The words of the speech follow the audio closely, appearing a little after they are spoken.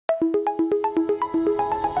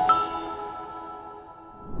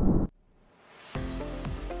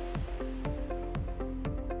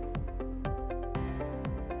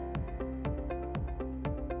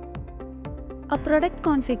A product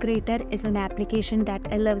configurator is an application that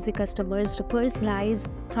allows the customers to personalize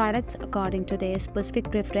products according to their specific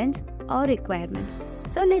preference or requirement.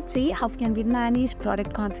 So let's see how can we manage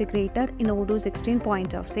product configurator in Odoo 16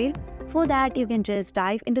 point of sale. For that, you can just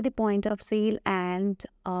dive into the point of sale, and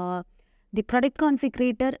the product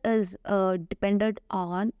configurator is dependent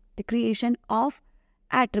on the creation of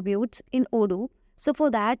attributes in Odoo. So for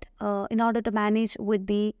that, in order to manage with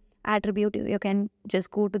the attribute, you can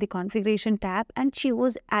just go to the configuration tab and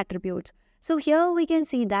choose attributes. So here we can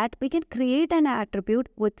see that we can create an attribute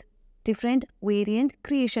with different variant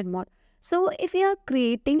creation mode. So if you are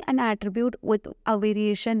creating an attribute with a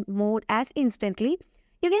variation mode as instantly,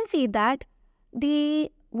 you can see that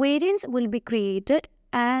the variants will be created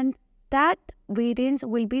and that variants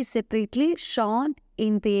will be separately shown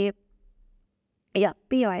in the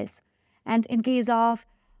PoS. And in case of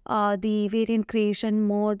the variant creation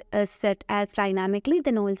mode is set as dynamically,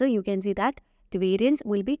 then also you can see that the variants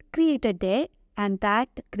will be created there and that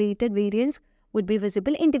created variants would be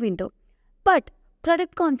visible in the window. But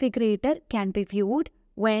product configurator can be viewed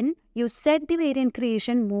when you set the variant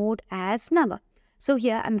creation mode as number. So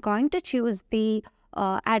here I'm going to choose the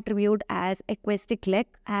attribute as aquatic leg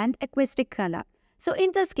and aquatic color. So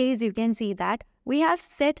in this case, you can see that we have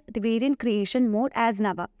set the variant creation mode as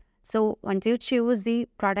number. So once you choose the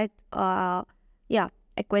product,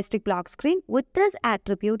 aquatic block screen, with this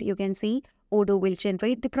attribute, you can see Odoo will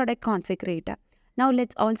generate the product configurator. Now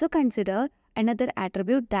let's also consider another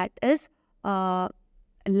attribute, that is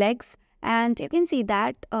legs. And you can see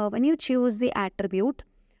that when you choose the attribute,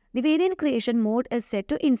 the variant creation mode is set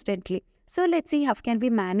to instantly. So let's see how can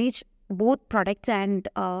we manage both products and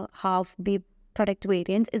how the product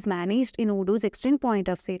variants is managed in Odoo 16 point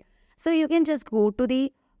of sale. So you can just go to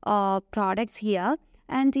the products here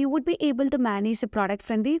and you would be able to manage the product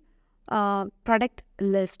from the product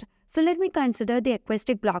list. So let me consider the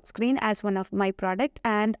aquatic block screen as one of my product,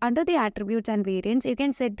 and under the attributes and variants, you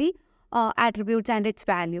can set the attributes and its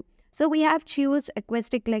value. So we have choose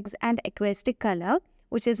aquatic legs and aquatic color,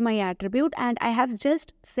 which is my attribute, and I have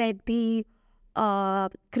just set the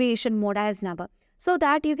creation mode as number. So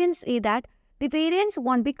that you can see that the variants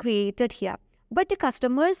won't be created here, but the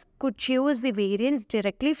customers could choose the variants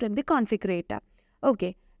directly from the configurator.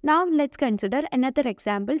 Okay, now let's consider another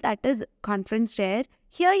example, that is conference chair.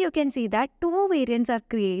 Here you can see that two variants are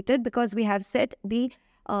created because we have set the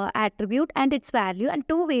attribute and its value, and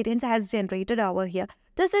two variants has generated over here.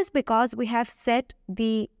 This is because we have set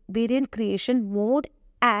the variant creation mode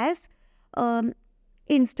as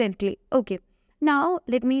instantly. Okay, now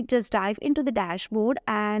let me just dive into the dashboard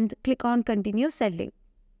and click on continue selling.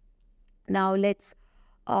 Now let's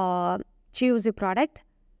choose a product,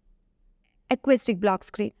 aquatic block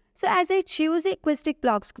screen. So as I choose the aquatic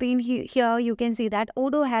block screen, here you can see that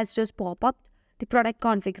Odoo has just popped up the product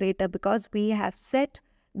configurator because we have set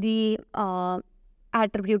the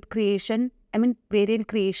attribute creation, variant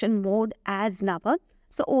creation mode as number.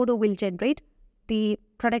 So Odoo will generate the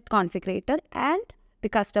product configurator and the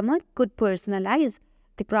customer could personalize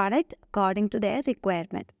the product according to their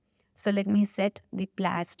requirement. So let me set the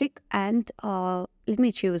plastic and let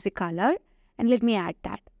me choose the color and let me add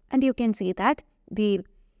that. And you can see that the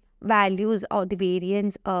values or the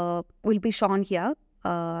variants will be shown here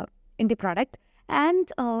in the product.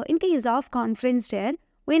 And in case of conference chair,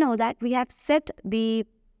 we know that we have set the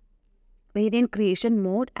variant creation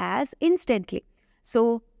mode as instantly.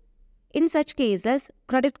 So in such cases,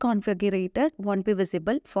 product configurator won't be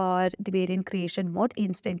visible for the variant creation mode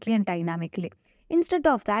instantly and dynamically. Instead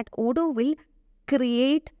of that, Odoo will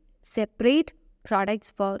create separate products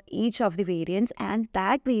for each of the variants, and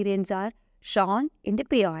that variants are shown in the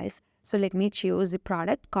PoS. So let me choose the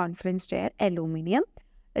product conference chair aluminum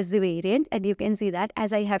as the variant, and you can see that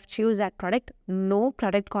as I have choose that product, no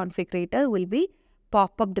product configurator will be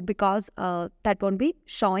pop up because that won't be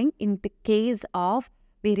showing in the case of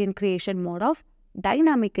variant creation mode of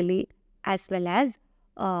dynamically as well as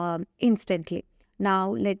instantly. Now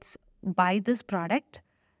let's buy this product.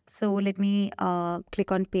 So let me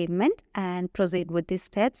click on payment and proceed with these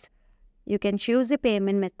steps. You can choose a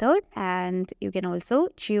payment method and you can also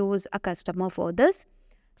choose a customer for this.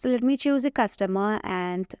 So let me choose a customer,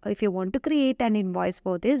 and if you want to create an invoice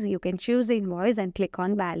for this, you can choose the invoice and click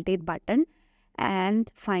on validate button.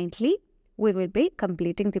 And finally, we will be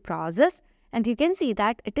completing the process. And you can see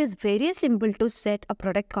that it is very simple to set a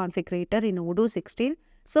product configurator in Odoo 16.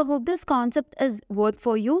 So hope this concept is worth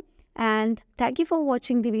for you. And thank you for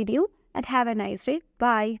watching the video and have a nice day.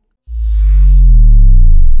 Bye.